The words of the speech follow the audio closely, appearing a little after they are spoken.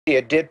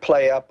did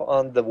play up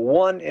on the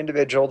one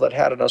individual that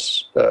had an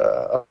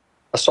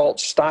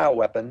assault-style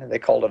weapon. They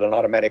called it an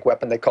automatic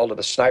weapon. They called it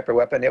a sniper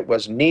weapon. It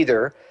was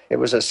neither. It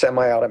was a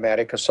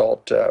semi-automatic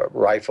assault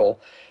rifle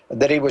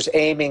that he was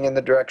aiming in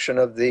the direction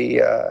of the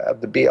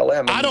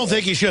BLM. I don't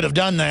think he should have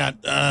done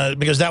that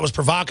because that was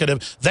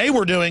provocative. They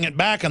were doing it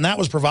back, and that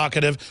was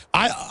provocative.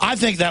 I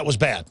think that was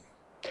bad.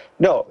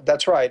 No,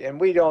 that's right, and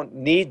we don't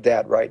need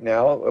that right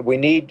now. We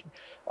need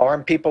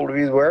armed people to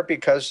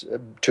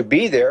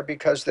be there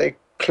because they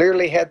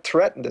clearly had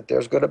threatened that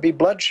there's going to be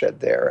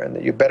bloodshed there, and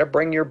that you better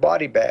bring your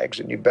body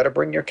bags and you better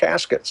bring your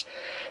caskets.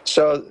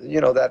 So,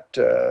 you know, that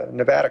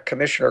Nevada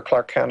commissioner,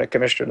 Clark County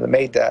commissioner that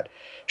made that,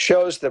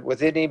 shows that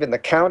within even the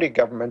county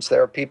governments,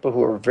 there are people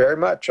who are very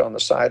much on the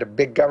side of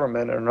big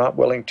government and are not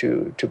willing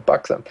to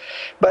buck them.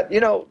 But, you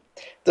know,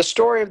 the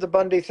story of the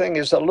Bundy thing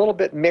is a little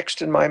bit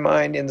mixed in my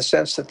mind in the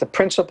sense that the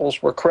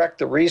principles were correct.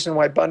 The reason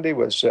why Bundy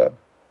was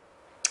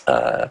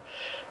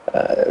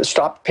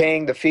stopped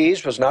paying the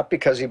fees was not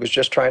because he was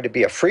just trying to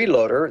be a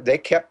freeloader. They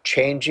kept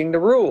changing the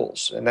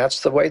rules, and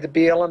that's the way the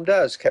BLM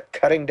does, kept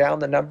cutting down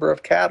the number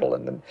of cattle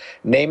in the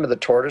name of the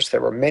tortoise.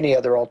 There were many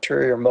other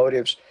ulterior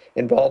motives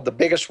involved. The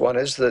biggest one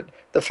is that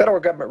the federal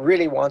government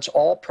really wants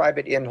all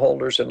private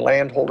inholders and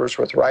landholders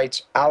with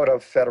rights out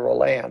of federal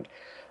land.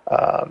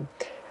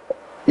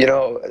 You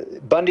know,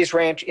 Bundy's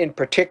Ranch in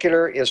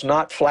particular is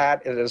not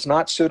flat. It is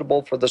not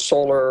suitable for the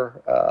solar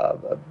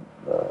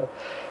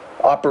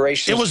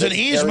operations. It was an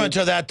easement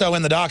to that, though,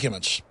 in the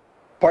documents.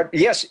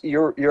 Yes,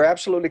 you're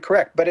absolutely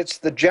correct. But it's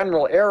the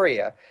general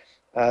area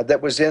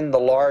that was in the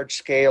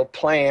large-scale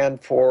plan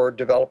for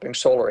developing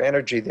solar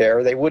energy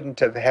there. They wouldn't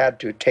have had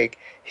to take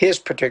his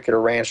particular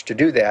ranch to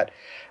do that.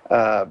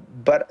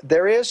 But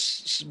there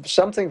is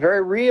something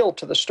very real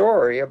to the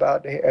story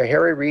about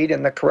Harry Reid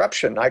and the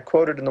corruption. I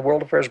quoted in the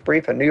World Affairs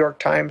Brief a New York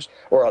Times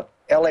or a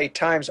LA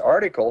Times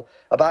article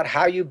about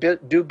how you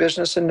do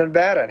business in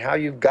Nevada and how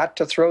you've got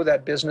to throw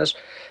that business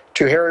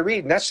to Harry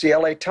Reid. And that's the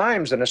LA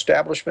Times, an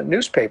establishment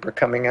newspaper,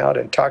 coming out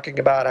and talking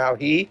about how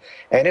he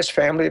and his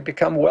family have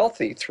become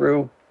wealthy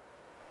through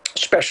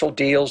special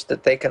deals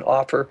that they can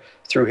offer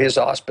through his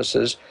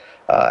auspices.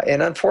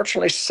 And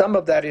unfortunately, some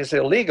of that is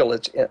illegal.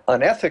 It's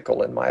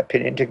unethical, in my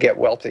opinion, to get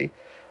wealthy.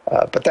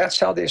 But that's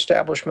how the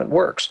establishment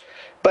works.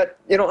 But,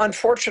 you know,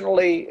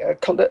 unfortunately,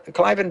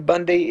 Cliven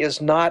Bundy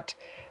is not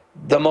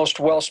the most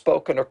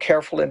well-spoken or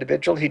careful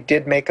individual. He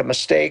did make a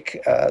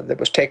mistake that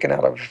was taken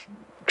out of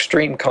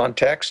extreme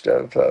context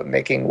of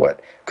making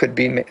what could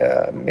be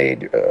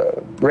made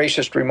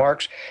racist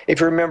remarks. If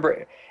you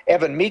remember,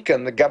 Evan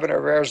Meacham, the governor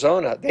of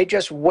Arizona, they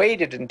just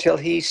waited until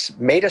he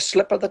made a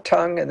slip of the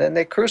tongue and then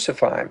they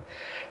crucify him.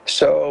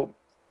 So,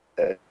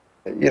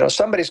 you know,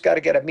 somebody's got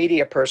to get a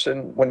media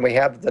person when we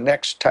have the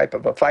next type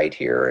of a fight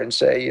here and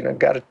say, you know,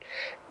 got to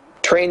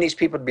train these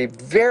people to be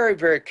very,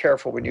 very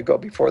careful when you go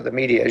before the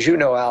media. As you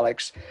know,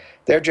 Alex,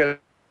 they're just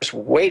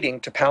waiting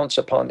to pounce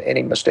upon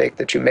any mistake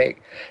that you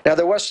make. Now,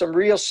 there was some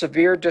real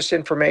severe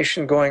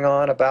disinformation going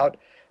on about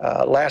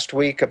last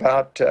week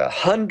about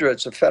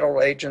hundreds of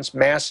federal agents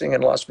massing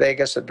in Las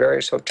Vegas at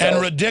various hotels.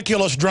 And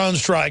ridiculous drone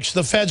strikes.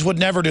 The feds would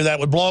never do that. It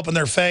would blow up in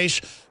their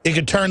face. It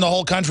could turn the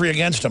whole country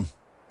against them.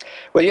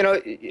 Well, you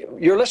know,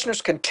 your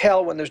listeners can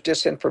tell when there's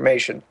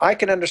disinformation. I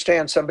can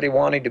understand somebody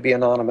wanting to be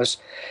anonymous,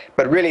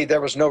 but really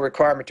there was no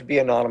requirement to be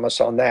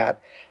anonymous on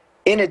that.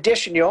 In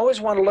addition, you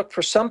always want to look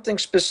for something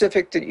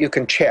specific that you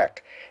can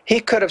check. He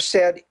could have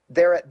said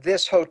they're at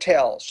this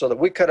hotel, so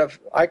that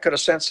I could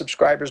have sent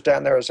subscribers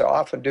down there, as I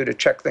often do, to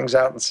check things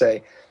out and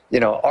say, you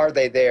know, are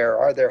they there?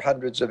 Are there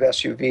hundreds of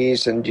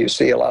SUVs? And do you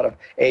see a lot of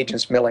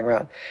agents milling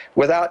around?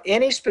 Without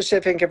any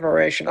specific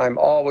information, I'm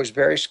always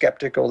very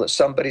skeptical that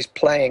somebody's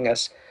playing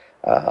us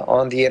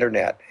on the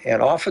internet.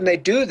 And often they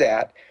do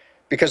that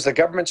because the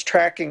government's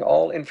tracking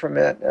all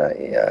internet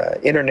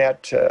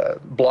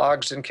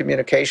blogs and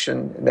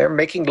communication. And they're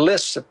making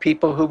lists of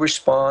people who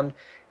respond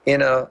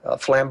in a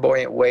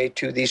flamboyant way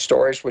to these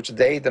stories, which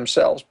they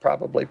themselves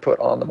probably put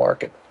on the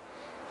market.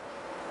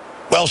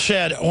 Well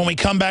said. When we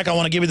come back, I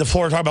want to give you the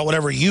floor to talk about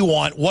whatever you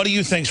want. What do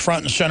you think's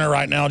front and center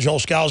right now? Joel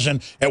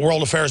Skousen at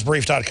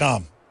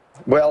worldaffairsbrief.com.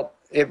 Well,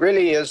 it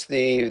really is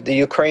the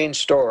Ukraine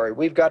story.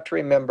 We've got to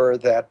remember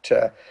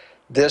that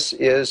this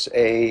is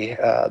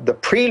the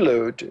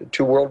prelude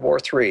to World War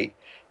III.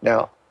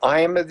 Now, I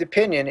am of the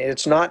opinion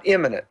it's not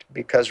imminent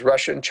because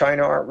Russia and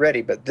China aren't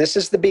ready, but this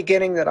is the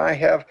beginning that I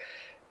have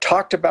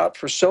talked about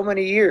for so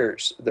many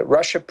years, that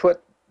Russia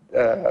put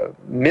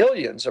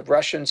millions of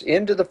Russians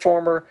into the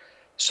former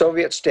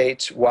Soviet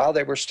states while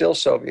they were still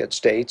Soviet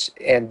states,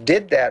 and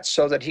did that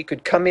so that he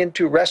could come in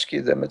to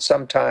rescue them at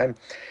some time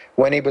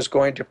when he was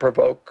going to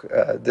provoke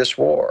this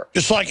war.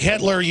 Just like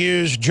Hitler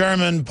used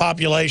German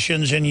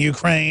populations in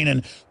Ukraine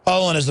and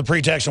Poland as the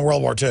pretext in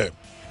World War II.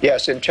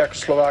 Yes, in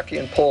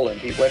Czechoslovakia and Poland.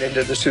 He went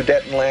into the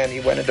Sudetenland, he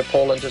went into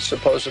Poland to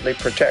supposedly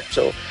protect.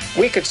 So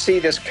we could see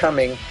this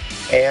coming,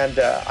 and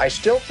I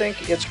still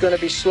think it's going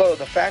to be slow.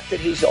 The fact that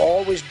he's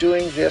always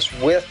doing this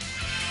with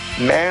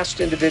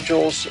masked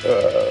individuals.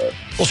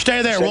 Well,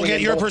 stay there. We'll get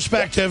your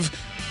perspective.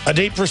 A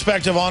deep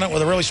perspective on it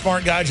with a really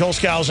smart guy, Joel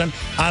Skousen.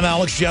 I'm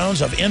Alex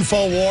Jones of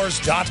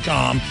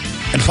Infowars.com.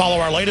 And follow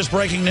our latest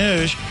breaking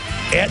news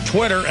at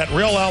Twitter at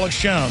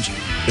RealAlexJones.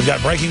 We've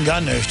got breaking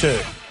gun news, too.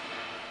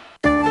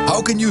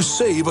 How can you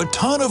save a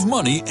ton of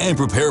money and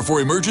prepare for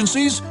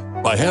emergencies?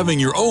 By having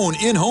your own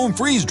in-home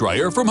freeze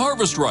dryer from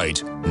Harvest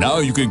Right. Now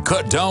you can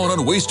cut down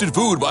on wasted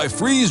food by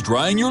freeze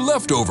drying your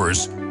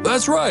leftovers.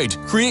 That's right.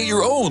 Create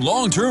your own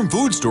long-term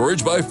food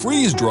storage by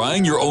freeze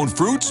drying your own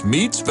fruits,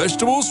 meats,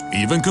 vegetables,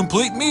 even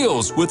complete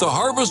meals with a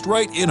Harvest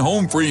Right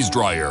in-home freeze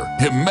dryer.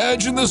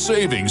 Imagine the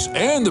savings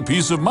and the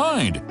peace of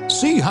mind.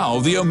 See how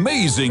the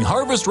amazing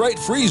Harvest Right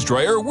freeze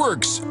dryer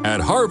works at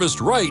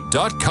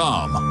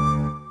harvestright.com.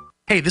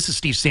 Hey, this is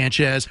Steve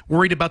Sanchez.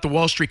 Worried about the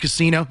Wall Street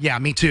casino? Yeah,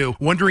 me too.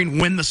 Wondering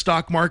when the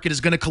stock market is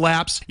going to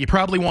collapse? You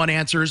probably want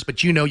answers,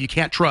 but you know you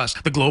can't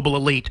trust the global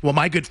elite. Well,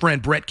 my good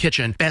friend Brett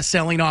Kitchen,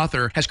 best-selling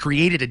author, has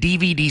created a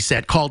DVD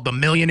set called The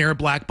Millionaire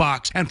Black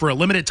Box, and for a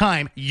limited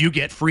time, you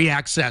get free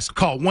access.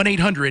 Call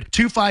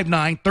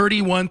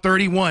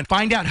 1-800-259-3131.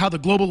 Find out how the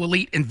global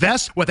elite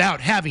invests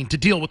without having to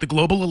deal with the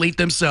global elite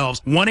themselves.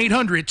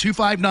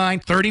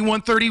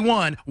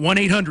 1-800-259-3131.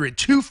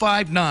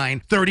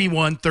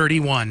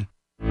 1-800-259-3131.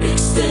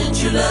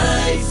 Extend your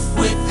life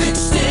with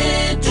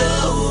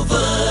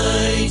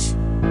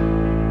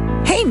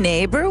Extendovite. Hey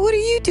neighbor, what are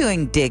you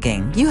doing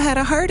digging? You had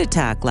a heart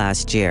attack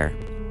last year.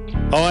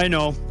 Oh, I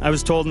know. I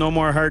was told no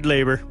more hard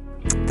labor.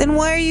 Then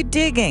why are you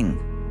digging?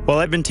 Well,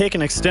 I've been taking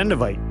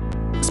Extendovite.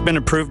 It's been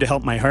approved to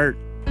help my heart.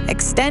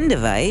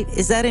 Extendovite?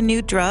 Is that a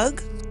new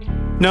drug?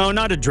 No,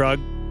 not a drug.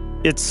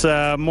 It's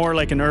more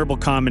like an herbal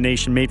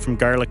combination made from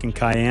garlic and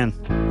cayenne.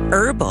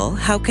 Herbal?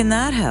 How can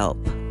that help?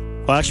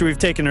 Well, actually, we've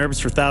taken herbs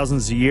for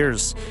thousands of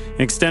years.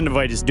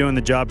 Extendovite is doing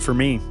the job for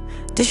me.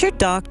 Does your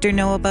doctor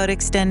know about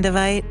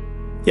Extendovite?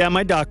 Yeah,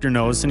 my doctor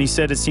knows, and he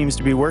said it seems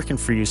to be working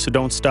for you, so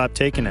don't stop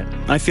taking it.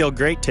 I feel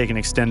great taking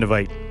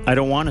Extendovite. I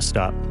don't want to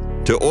stop.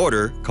 To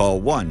order, call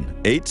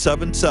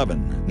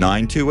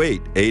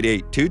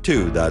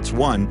 1-877-928-8822. That's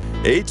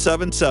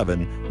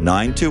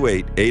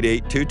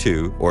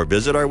 1-877-928-8822. Or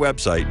visit our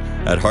website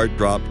at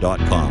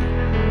heartdrop.com.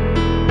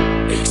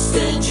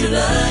 Extend your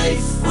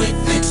life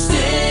with Extendovite.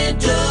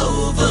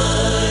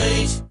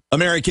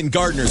 American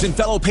gardeners and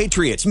fellow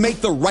patriots, make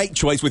the right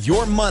choice with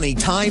your money,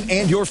 time,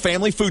 and your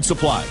family food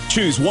supply.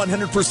 Choose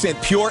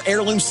 100% pure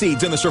heirloom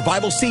seeds in the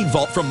Survival Seed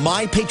Vault from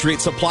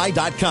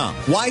MyPatriotSupply.com.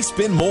 Why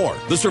spend more?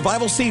 The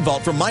Survival Seed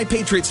Vault from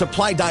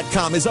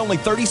MyPatriotSupply.com is only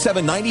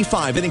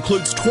 $37.95 and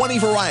includes 20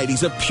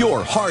 varieties of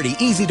pure, hardy,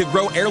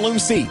 easy-to-grow heirloom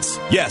seeds.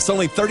 Yes,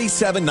 only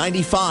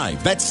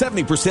 $37.95. That's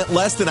 70%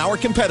 less than our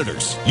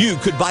competitors. You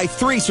could buy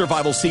 3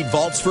 Survival Seed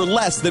Vaults for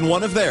less than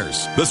one of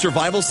theirs. The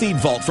Survival Seed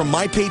Vault from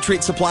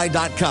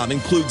MyPatriotSupply.com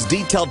includes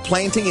detailed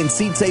planting and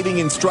seed-saving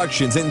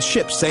instructions and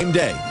ships same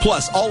day.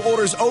 Plus, all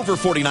orders over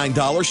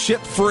 $49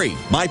 ship free.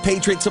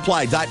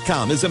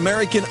 MyPatriotSupply.com is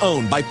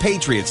American-owned by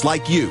patriots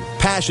like you,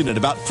 passionate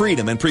about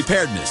freedom and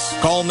preparedness.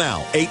 Call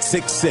now,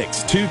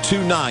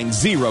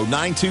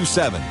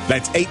 866-229-0927.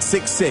 That's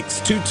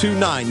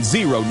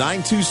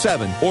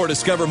 866-229-0927. Or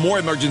discover more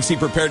emergency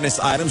preparedness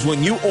items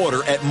when you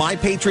order at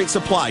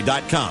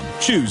MyPatriotSupply.com.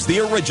 Choose the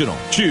original.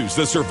 Choose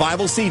the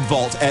Survival Seed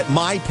Vault at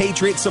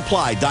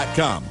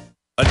MyPatriotSupply.com.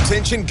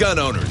 Attention gun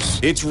owners.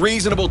 It's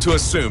reasonable to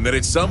assume that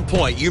at some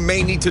point you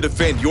may need to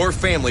defend your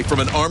family from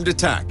an armed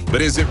attack.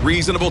 But is it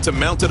reasonable to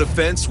mount a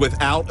defense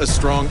without a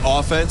strong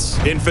offense?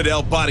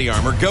 Infidel Body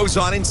Armor goes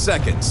on in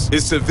seconds.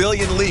 Is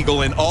civilian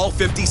legal in all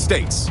 50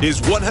 states.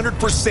 Is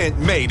 100%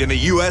 made in the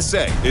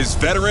USA. Is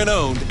veteran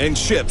owned and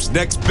ships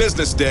next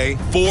business day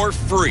for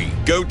free.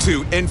 Go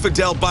to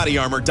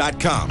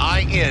InfidelBodyArmor.com.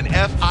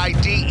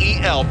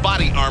 INFIDEL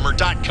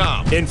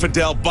BodyArmor.com.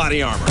 Infidel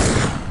Body Armor.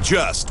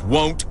 Just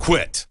won't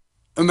quit.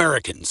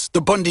 Americans, the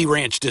Bundy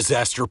Ranch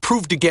disaster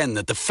proved again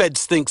that the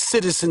feds think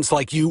citizens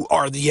like you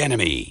are the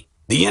enemy.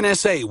 The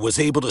NSA was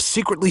able to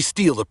secretly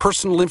steal the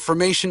personal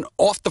information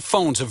off the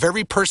phones of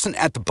every person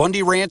at the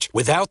Bundy Ranch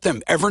without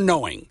them ever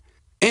knowing.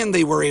 And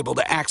they were able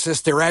to access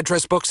their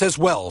address books as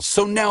well,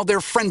 so now their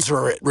friends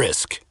are at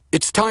risk.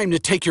 It's time to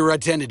take your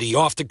identity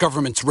off the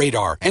government's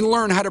radar and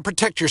learn how to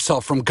protect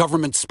yourself from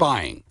government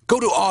spying.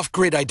 Go to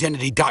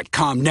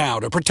offgrididentity.com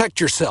now to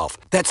protect yourself.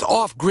 That's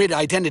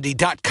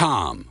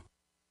offgrididentity.com.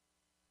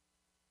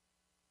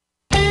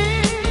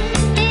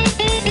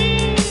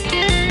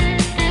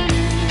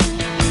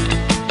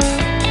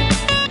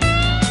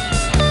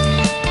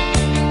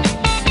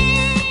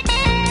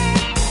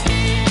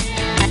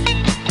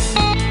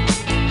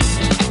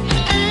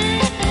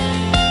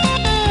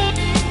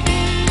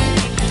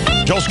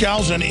 Joel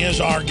Skousen is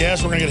our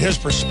guest. We're going to get his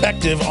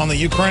perspective on the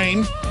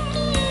Ukraine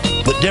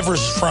that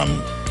differs from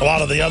a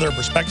lot of the other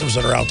perspectives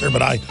that are out there,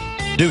 but I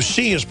do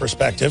see his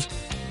perspective.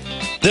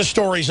 This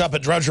story's up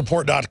at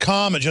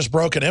DrudgeReport.com. It just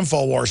broke at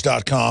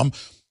Infowars.com.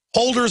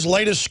 Holder's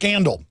latest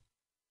scandal.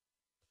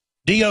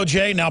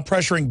 DOJ now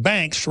pressuring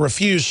banks to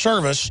refuse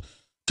service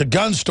to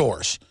gun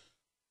stores.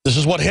 This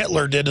is what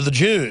Hitler did to the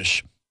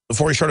Jews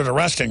before he started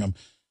arresting them.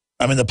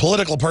 I mean, the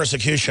political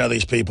persecution of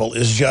these people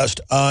is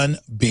just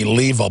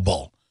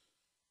unbelievable.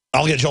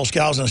 I'll get Joel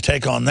Skousen's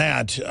take on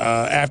that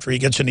after he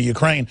gets into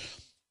Ukraine.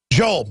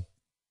 Joel,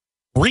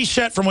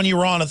 reset from when you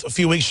were on a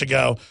few weeks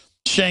ago,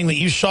 saying that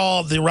you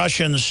saw the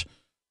Russians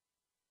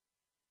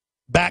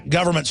back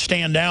government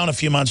stand down a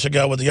few months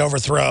ago with the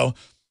overthrow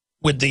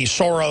with the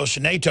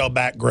Soros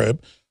NATO-backed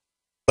group.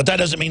 But that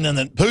doesn't mean then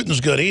that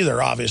Putin's good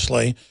either,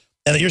 obviously.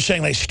 And that you're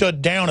saying they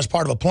stood down as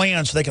part of a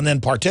plan so they can then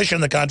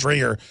partition the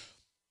country or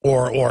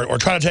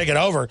try to take it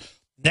over.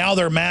 Now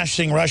they're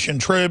massing Russian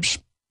troops.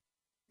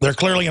 They're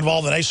clearly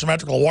involved in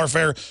asymmetrical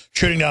warfare,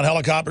 shooting down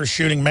helicopters,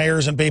 shooting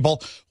mayors and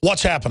people.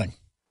 What's happening?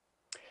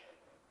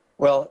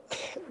 Well,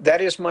 that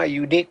is my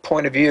unique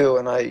point of view,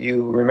 and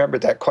you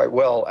remembered that quite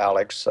well,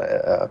 Alex.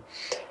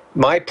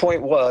 My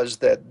point was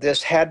that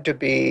this had to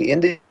be, in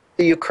the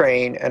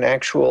Ukraine, an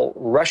actual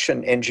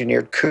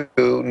Russian-engineered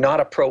coup, not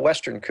a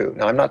pro-Western coup.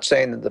 Now, I'm not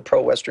saying that the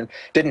pro-Western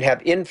didn't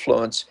have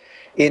influence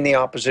in the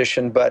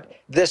opposition, but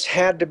this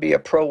had to be a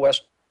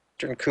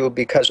pro-Western coup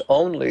because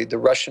only the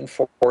Russian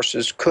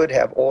forces could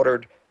have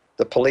ordered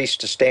the police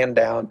to stand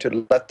down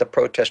to let the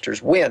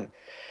protesters win.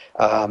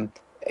 They're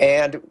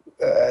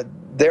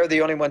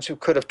the only ones who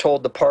could have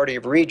told the Party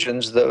of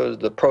Regions,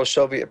 the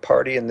pro-Soviet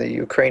party in the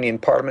Ukrainian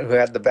parliament, who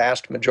had the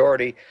vast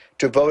majority,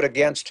 to vote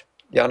against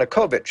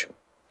Yanukovych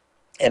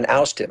and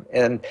oust him.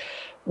 And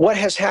what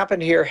has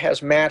happened here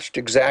has matched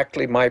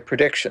exactly my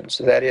predictions.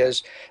 That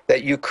is,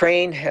 that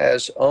Ukraine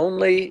has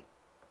only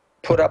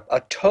put up a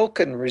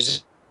token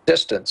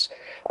resistance,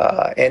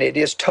 and it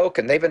is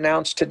token. They've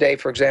announced today,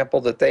 for example,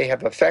 that they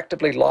have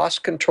effectively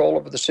lost control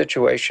over the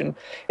situation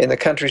in the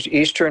country's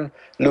eastern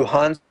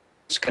Luhansk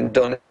and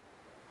Donetsk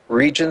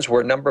regions,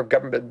 where a number of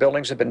government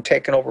buildings have been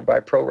taken over by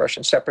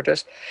pro-Russian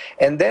separatists.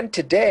 And then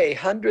today,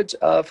 hundreds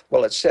of,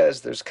 well, it says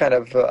there's kind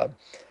of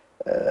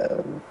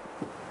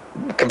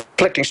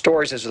conflicting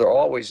stories, as there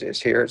always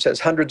is here. It says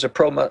hundreds of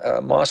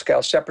pro-Moscow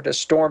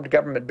separatists stormed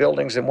government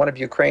buildings in one of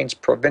Ukraine's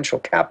provincial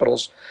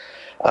capitals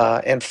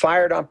and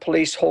fired on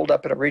police holed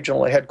up at a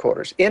regional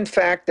headquarters. In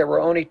fact, there were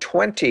only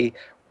 20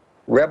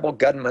 rebel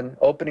gunmen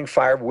opening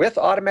fire with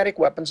automatic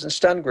weapons and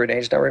stun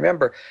grenades. Now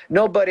remember,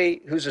 nobody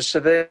who's a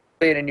civilian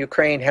in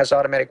Ukraine has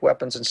automatic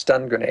weapons and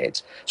stun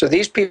grenades. So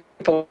these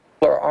people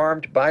are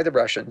armed by the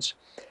Russians,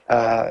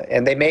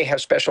 and they may have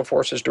special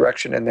forces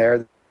direction in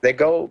there. They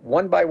go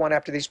one by one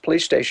after these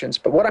police stations.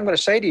 But what I'm going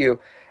to say to you,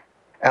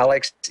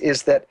 Alex,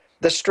 is that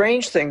the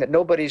strange thing that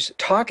nobody's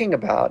talking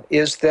about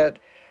is that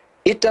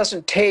it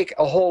doesn't take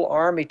a whole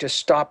army to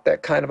stop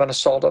that kind of an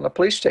assault on a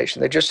police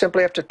station. They just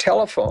simply have to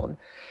telephone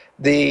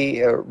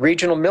the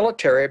regional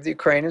military of the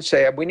Ukraine and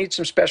say, we need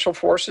some special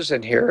forces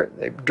in here.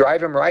 They drive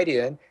them right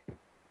in.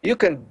 You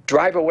can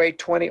drive away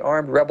 20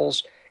 armed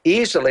rebels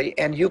easily,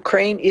 and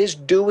Ukraine is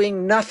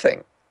doing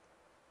nothing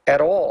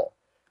at all.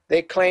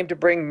 They claim to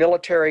bring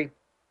military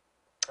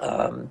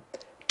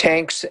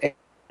tanks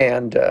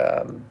and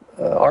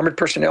armored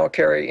personnel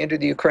carrier into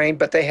the Ukraine,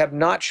 but they have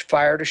not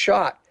fired a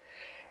shot.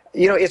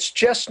 You know, it's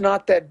just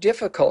not that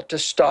difficult to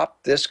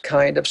stop this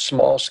kind of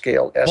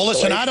small-scale escalation. Well,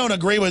 listen, I don't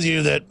agree with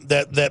you that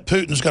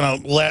Putin's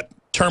going to let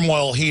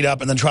turmoil heat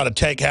up and then try to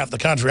take half the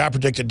country. I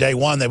predicted day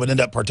one they would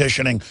end up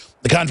partitioning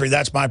the country.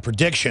 That's my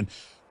prediction.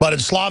 But in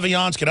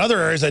Slavyansk and other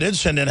areas, they did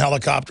send in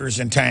helicopters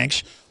and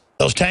tanks.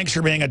 Those tanks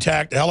are being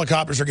attacked. The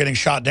helicopters are getting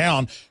shot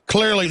down.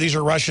 Clearly, these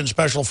are Russian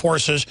special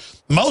forces.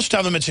 Most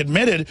of them, it's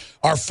admitted,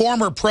 are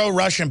former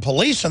pro-Russian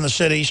police in the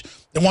cities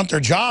that want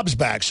their jobs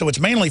back. So it's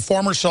mainly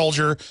former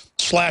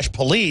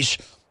soldier/police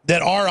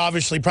that are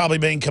obviously probably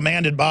being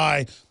commanded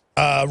by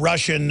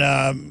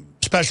Russian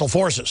special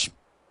forces.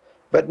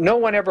 But no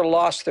one ever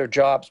lost their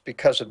jobs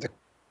because of the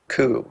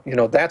coup. You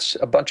know, that's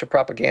a bunch of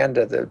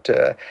propaganda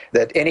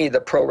that any of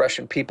the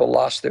pro-Russian people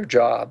lost their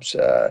jobs.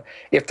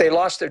 If they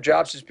lost their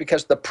jobs, it's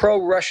because the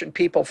pro-Russian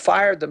people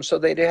fired them, so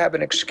they'd have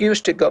an excuse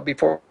to go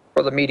before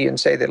the media and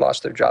say they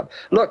lost their job.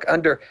 Look,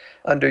 under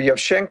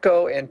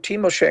Yevchenko and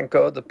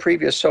Timoshenko, the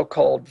previous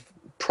so-called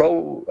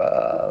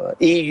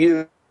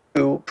pro-EU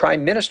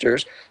prime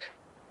ministers,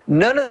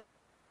 none of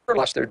them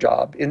lost their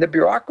job in the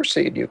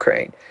bureaucracy in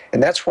Ukraine.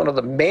 And that's one of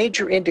the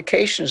major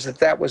indications that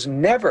that was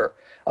never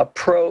a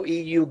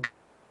pro-EU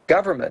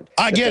government.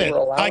 I get it.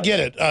 I get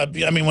it. I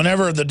mean,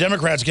 whenever the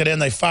Democrats get in,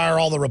 they fire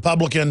all the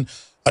Republican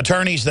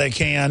attorneys they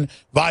can,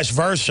 vice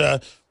versa.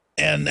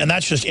 And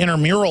that's just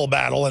intramural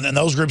battle. And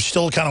those groups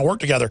still kind of work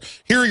together.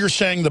 Here you're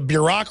saying the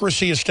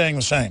bureaucracy is staying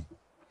the same.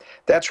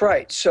 That's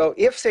right. So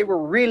if they were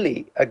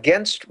really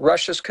against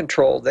Russia's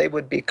control, they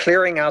would be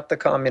clearing out the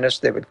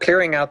communists, they would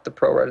clearing out the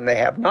pro-Russian, and they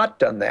have not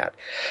done that.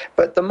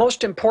 But the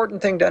most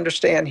important thing to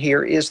understand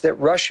here is that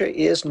Russia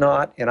is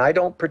not, and I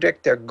don't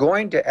predict they're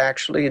going to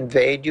actually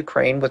invade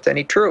Ukraine with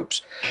any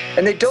troops.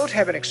 And they don't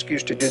have an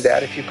excuse to do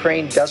that if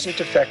Ukraine doesn't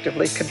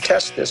effectively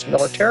contest this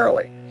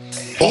militarily.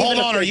 Well, hold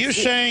on. Are you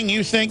saying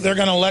you think they're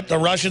going to let the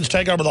Russians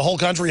take over the whole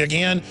country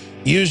again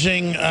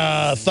using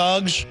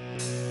thugs?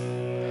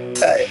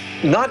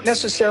 Not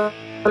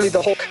necessarily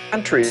the whole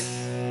country.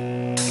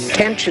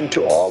 Tension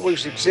to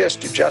always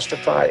exist to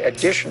justify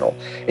additional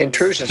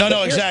intrusions.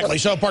 No, exactly.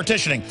 So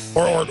partitioning.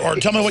 Or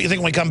tell me what you think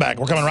when we come back.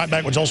 We're coming right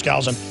back with Joel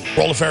Skousen.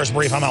 World Affairs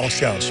Brief. I'm Alex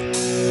Jones.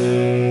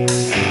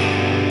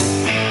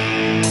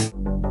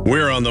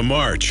 We're on the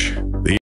march.